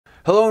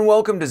Hello and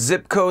welcome to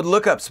Zip Code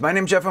Lookups. My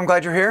name's Jeff, I'm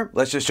glad you're here.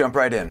 Let's just jump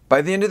right in.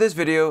 By the end of this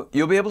video,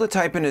 you'll be able to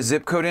type in a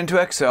zip code into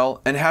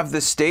Excel and have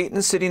the state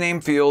and city name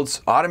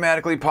fields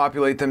automatically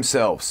populate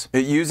themselves.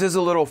 It uses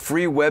a little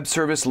free web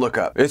service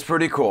lookup. It's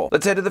pretty cool.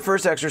 Let's head to the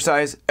first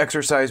exercise,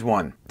 exercise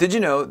 1. Did you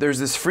know there's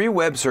this free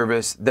web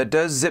service that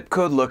does zip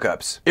code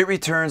lookups? It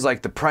returns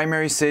like the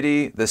primary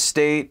city, the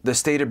state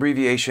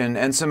abbreviation,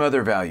 and some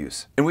other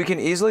values. And we can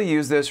easily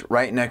use this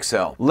right in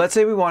Excel. Let's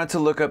say we wanted to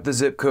look up the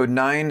zip code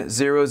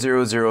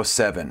 90007.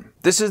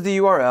 This is the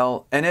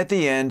URL, and at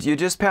the end, you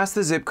just pass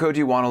the zip code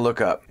you want to look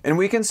up. And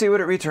we can see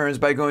what it returns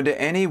by going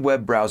to any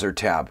web browser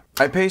tab.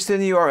 I paste in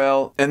the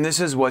URL, and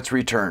this is what's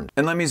returned.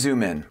 And let me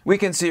zoom in. We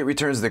can see it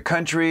returns the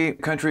country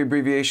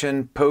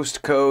abbreviation,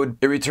 postcode.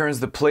 It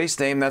returns the place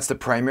name, that's the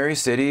primary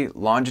city,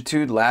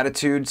 longitude,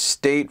 latitude,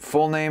 state,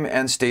 full name,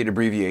 and state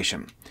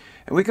abbreviation.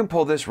 And we can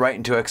pull this right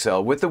into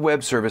Excel with the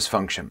web service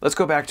function. Let's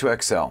go back to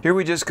Excel. Here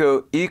we just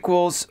go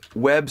equals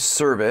web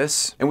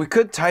service, and we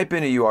could type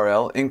in a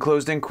URL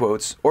enclosed in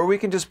quotes, or we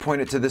can just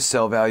point it to the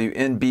cell value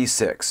in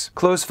B6.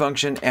 Close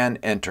function and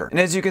enter. And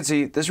as you can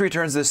see, this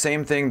returns the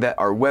same thing that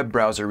our web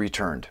browser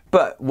returned.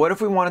 But what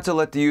if we wanted to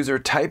let the user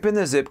type in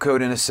the zip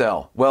code in a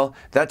cell? Well,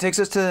 that takes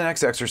us to the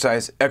next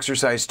exercise,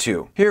 exercise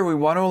 2. Here we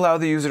want to allow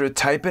the user to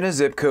type in a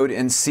zip code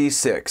in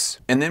C6,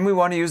 and then we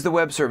want to use the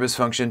web service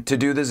function to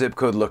do the zip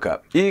code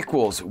lookup.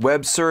 Equals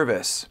web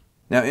service.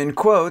 Now in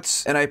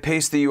quotes, and I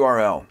paste the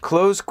URL,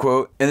 close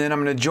quote, and then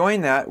I'm going to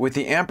join that with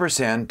the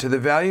ampersand to the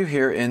value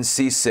here in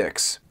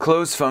C6.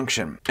 Close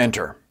function,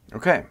 enter.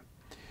 Okay.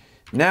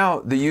 Now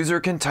the user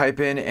can type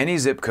in any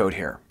zip code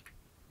here.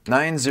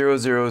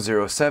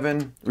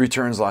 90007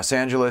 returns Los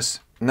Angeles.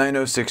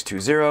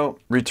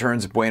 90620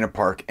 returns Buena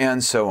Park,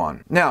 and so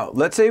on. Now,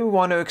 let's say we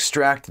want to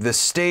extract the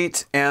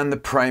state and the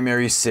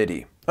primary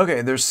city.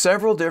 Okay, there's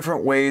several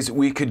different ways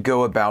we could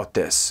go about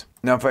this.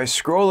 Now, if I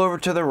scroll over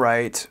to the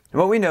right,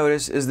 what we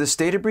notice is the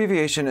state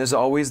abbreviation is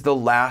always the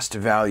last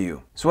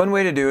value. So one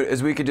way to do it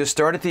is we could just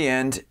start at the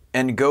end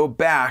and go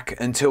back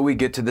until we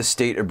get to the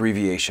state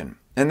abbreviation.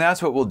 And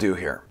that's what we'll do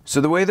here. So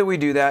the way that we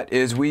do that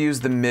is we use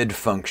the mid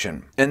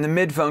function. And the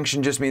mid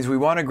function just means we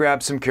want to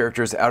grab some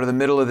characters out of the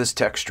middle of this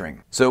text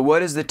string. So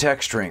what is the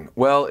text string?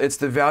 Well, it's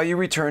the value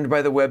returned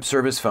by the web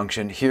service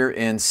function here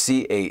in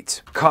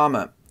C8,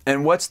 comma.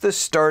 And what's the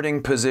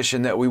starting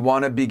position that we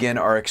want to begin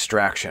our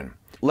extraction?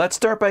 Let's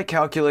start by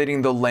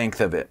calculating the length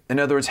of it. In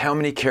other words, how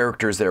many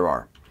characters there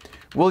are.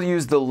 We'll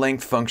use the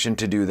length function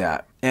to do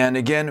that. And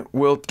again,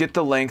 we'll get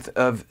the length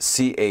of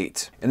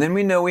C8. And then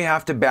we know we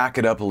have to back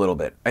it up a little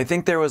bit. I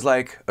think there was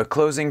like a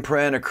closing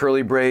paren, a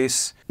curly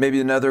brace,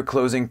 maybe another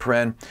closing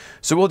paren.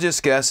 So we'll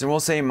just guess and we'll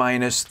say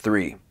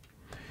 -3,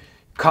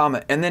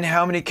 comma. And then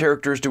how many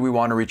characters do we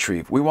want to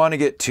retrieve? We want to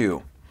get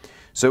 2.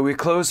 So we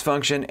close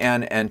function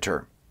and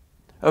enter.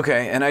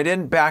 Okay, and I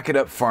didn't back it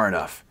up far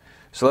enough.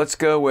 So let's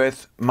go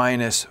with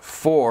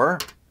 -4,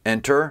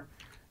 enter.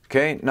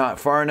 Okay, not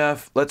far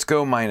enough. Let's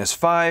go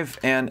 -5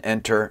 and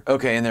enter.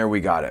 Okay, and there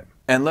we got it.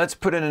 And let's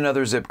put in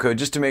another zip code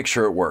just to make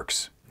sure it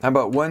works. How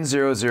about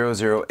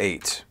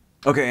 10008?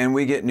 Okay, and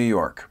we get New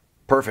York.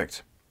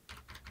 Perfect.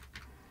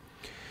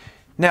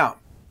 Now,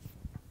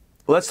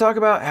 let's talk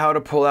about how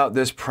to pull out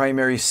this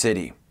primary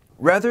city.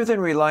 Rather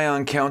than rely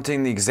on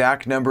counting the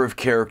exact number of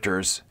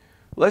characters,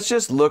 let's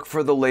just look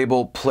for the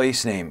label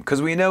place name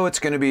because we know it's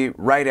going to be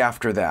right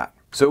after that.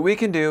 So what we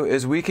can do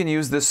is we can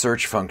use the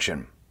search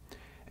function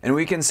and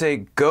we can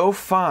say go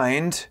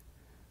find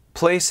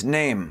place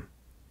name.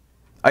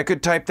 I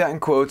could type that in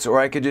quotes or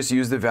I could just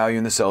use the value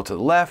in the cell to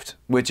the left,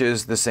 which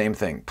is the same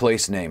thing,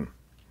 place name.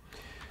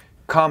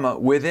 Comma,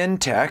 within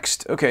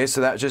text, okay,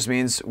 so that just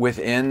means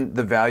within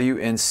the value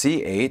in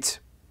C8,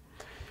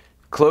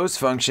 close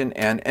function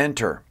and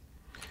enter.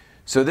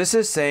 So this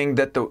is saying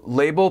that the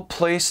label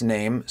place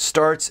name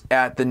starts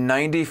at the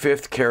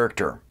 95th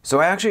character. So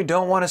I actually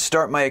don't want to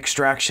start my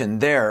extraction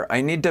there.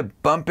 I need to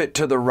bump it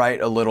to the right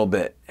a little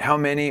bit. How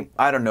many?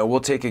 I don't know.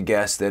 We'll take a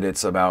guess that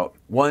it's about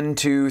 1,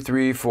 2,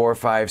 3, 4,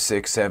 5,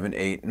 6, 7,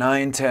 8,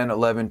 9, 10,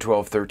 11,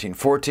 12, 13,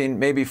 14,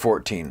 maybe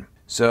 14.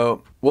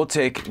 So we'll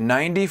take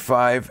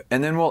 95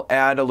 and then we'll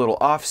add a little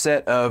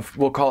offset of,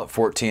 we'll call it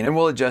 14, and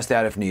we'll adjust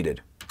that if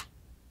needed.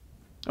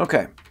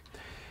 Okay.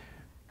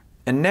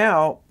 And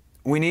now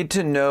we need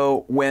to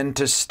know when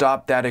to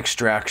stop that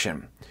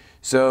extraction.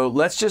 So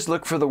let's just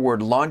look for the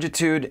word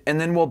longitude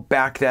and then we'll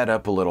back that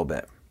up a little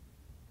bit.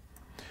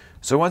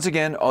 So once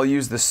again, I'll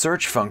use the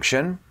search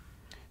function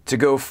to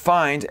go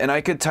find, and I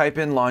could type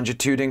in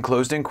longitude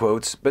enclosed in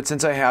quotes, but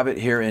since I have it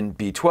here in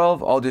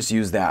B12, I'll just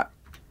use that.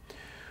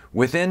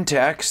 Within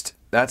text,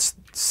 that's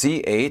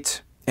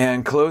C8,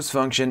 and close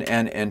function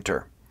and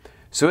enter.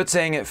 So it's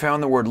saying it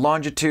found the word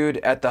longitude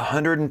at the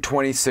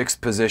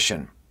 126th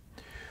position.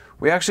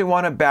 We actually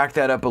want to back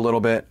that up a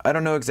little bit. I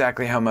don't know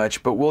exactly how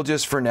much, but we'll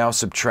just for now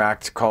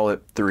subtract, call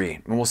it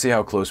 3, and we'll see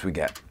how close we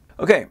get.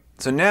 Okay,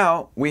 so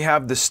now we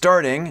have the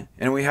starting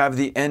and we have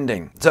the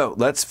ending. So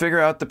let's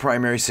figure out the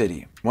primary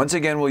city. Once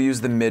again, we'll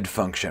use the mid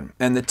function.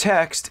 And the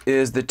text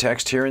is the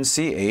text here in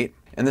C8,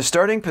 and the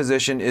starting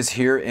position is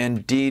here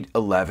in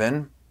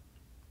D11.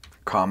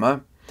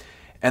 comma,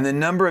 and the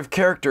number of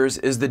characters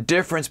is the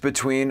difference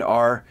between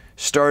our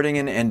starting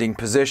and ending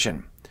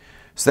position.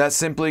 So that's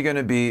simply going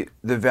to be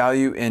the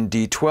value in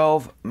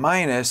D12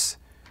 minus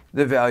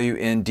the value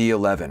in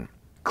D11.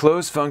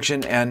 Close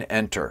function and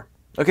enter.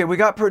 Okay, we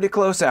got pretty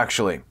close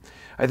actually.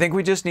 I think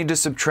we just need to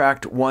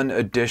subtract one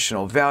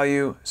additional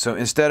value. So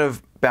instead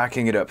of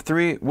backing it up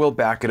 3, we'll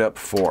back it up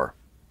 4.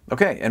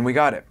 Okay, and we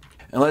got it.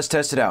 And let's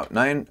test it out.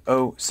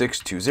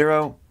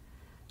 90620.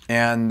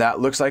 And that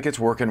looks like it's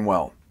working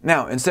well.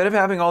 Now, instead of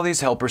having all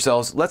these helper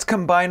cells, let's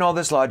combine all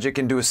this logic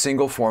into a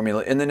single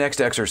formula in the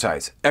next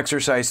exercise,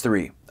 exercise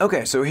 3.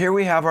 Okay, so here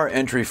we have our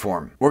entry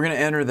form. We're going to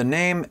enter the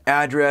name,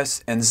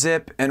 address, and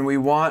zip, and we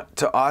want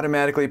to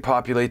automatically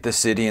populate the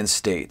city and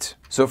state.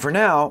 So for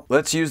now,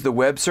 let's use the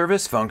web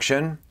service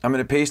function. I'm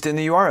going to paste in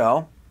the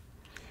URL,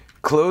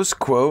 close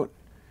quote,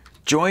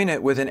 join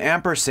it with an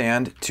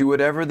ampersand to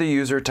whatever the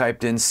user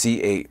typed in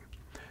C8.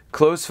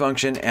 Close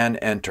function and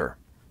enter.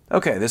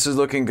 Okay, this is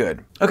looking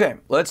good. Okay,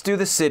 let's do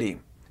the city.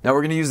 Now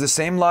we're going to use the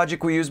same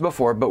logic we used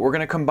before, but we're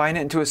going to combine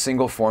it into a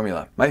single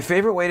formula. My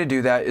favorite way to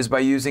do that is by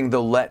using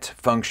the let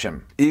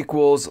function,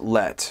 equals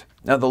let.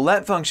 Now the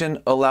let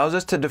function allows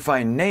us to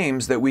define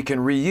names that we can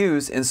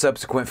reuse in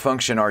subsequent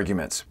function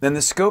arguments. Then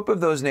the scope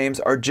of those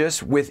names are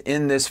just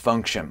within this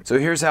function. So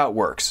here's how it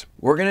works.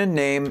 We're going to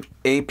name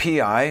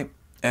API,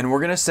 and we're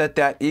going to set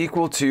that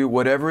equal to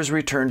whatever is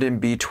returned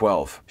in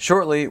B12.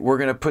 Shortly, we're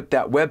going to put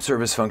that web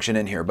service function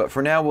in here, but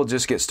for now, we'll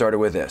just get started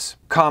with this,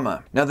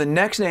 comma. Now the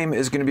next name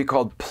is going to be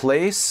called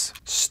place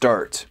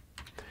start,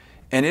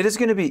 and it is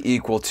going to be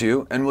equal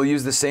to, and we'll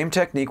use the same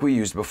technique we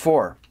used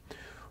before.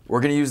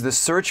 We're going to use the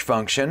search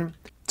function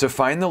to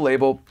find the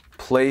label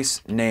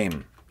place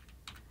name.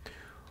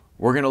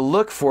 We're going to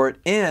look for it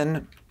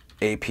in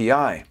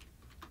API.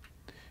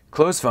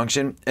 Close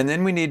function, and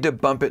then we need to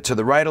bump it to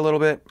the right a little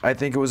bit. I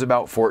think it was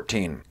about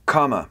 14,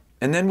 comma,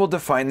 and then we'll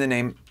define the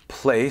name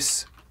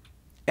place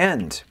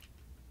end.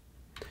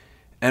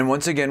 And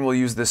once again, we'll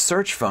use the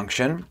search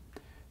function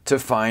to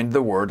find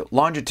the word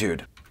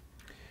longitude.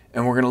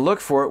 And we're going to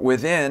look for it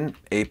within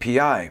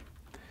API.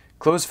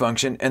 Close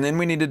function, and then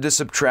we needed to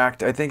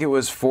subtract, I think it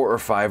was 4 or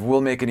 5.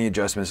 We'll make any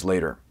adjustments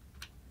later.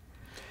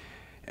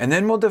 And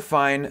then we'll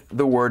define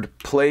the word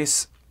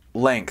place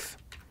length.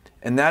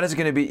 And that is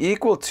going to be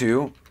equal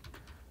to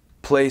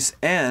place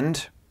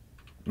end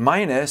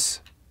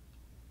minus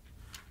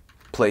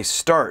place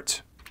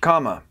start,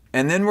 comma.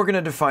 And then we're going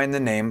to define the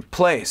name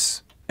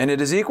place. And it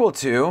is equal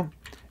to,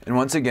 and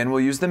once again,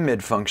 we'll use the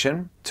mid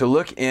function to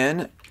look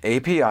in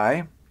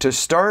API to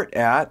start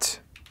at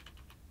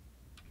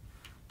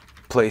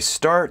place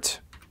start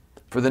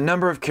for the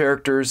number of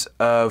characters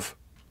of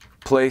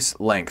place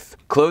length.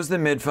 Close the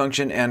mid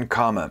function and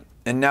comma.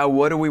 And now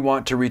what do we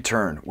want to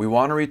return? We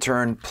want to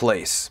return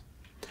place.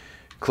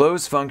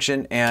 Close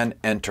function and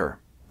enter.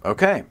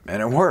 Okay,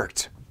 and it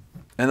worked.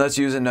 And let's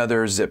use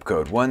another zip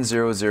code,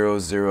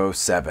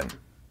 10007.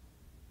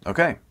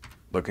 Okay,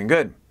 looking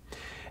good.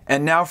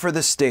 And now for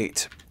the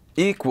state,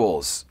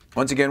 equals.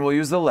 Once again, we'll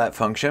use the let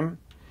function.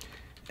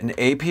 And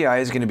API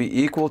is going to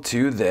be equal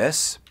to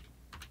this,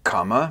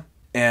 comma,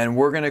 and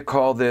we're going to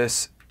call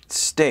this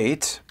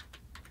state.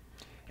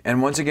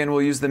 And once again,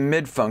 we'll use the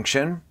mid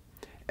function,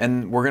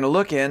 and we're going to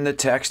look in the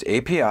text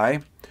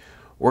API.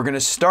 We're going to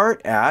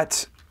start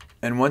at,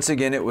 and once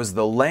again, it was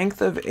the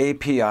length of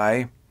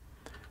API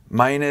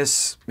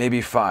minus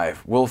maybe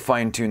 5. We'll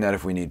fine tune that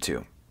if we need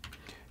to.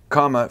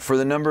 Comma, for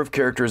the number of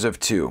characters of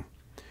 2.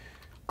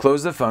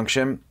 Close the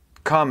function,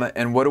 comma,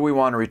 and what do we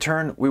want to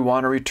return? We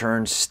want to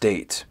return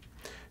state.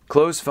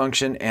 Close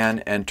function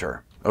and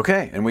enter.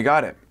 Okay, and we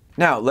got it.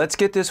 Now, let's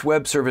get this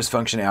web service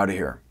function out of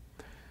here.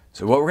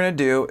 So what we're going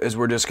to do is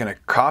we're just going to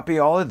copy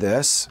all of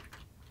this,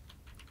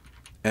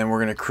 and we're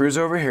going to cruise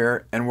over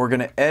here, and we're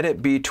going to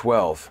edit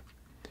B12.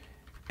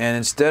 And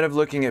instead of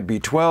looking at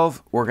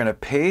B12, we're going to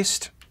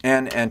paste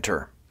and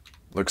enter.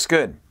 Looks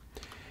good.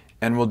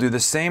 And we'll do the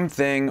same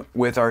thing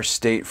with our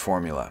state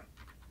formula.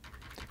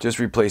 Just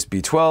replace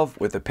B12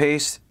 with a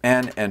paste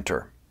and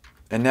enter.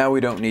 And now we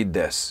don't need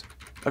this.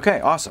 Okay,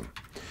 awesome.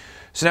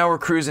 So now we're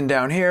cruising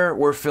down here,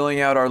 we're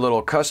filling out our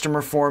little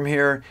customer form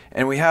here,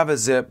 and we have a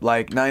zip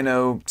like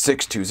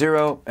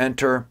 90620,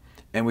 enter,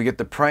 and we get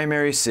the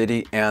primary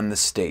city and the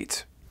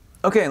state.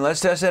 Okay, let's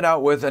test it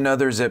out with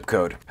another zip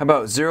code. How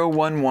about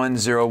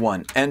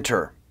 01101,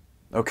 enter.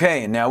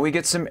 Okay, and now we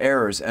get some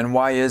errors, and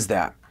why is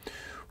that?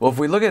 Well, if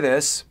we look at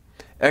this,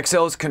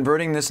 Excel is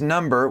converting this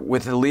number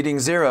with the leading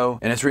 0,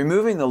 and it's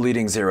removing the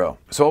leading 0.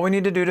 So all we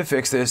need to do to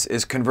fix this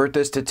is convert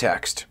this to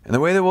text. And the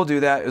way that we'll do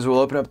that is we'll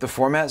open up the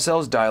Format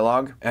Cells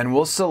dialog, and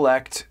we'll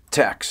select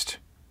text,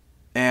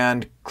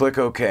 and click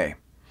OK.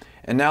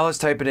 And now let's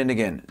type it in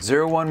again,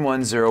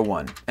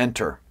 01101,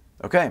 enter.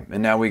 Okay,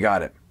 and now we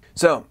got it.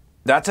 So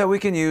that's how we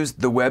can use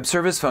the web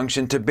service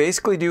function to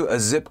basically do a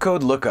zip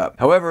code lookup.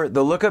 However,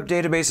 the lookup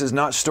database is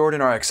not stored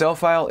in our Excel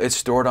file, it's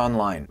stored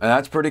online. And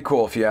that's pretty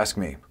cool if you ask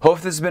me. Hope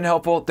this has been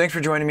helpful. Thanks for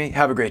joining me.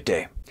 Have a great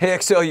day. Hey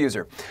Excel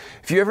user,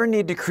 if you ever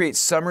need to create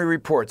summary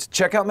reports,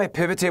 check out my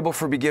Pivot Table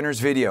for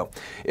Beginners video.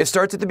 It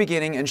starts at the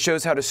beginning and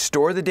shows how to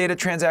store the data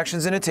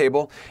transactions in a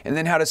table and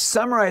then how to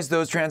summarize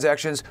those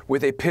transactions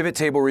with a pivot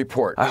table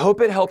report. I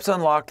hope it helps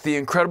unlock the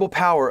incredible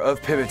power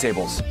of pivot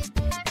tables.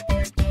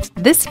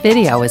 This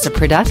video is a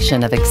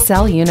production of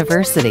Excel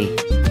University.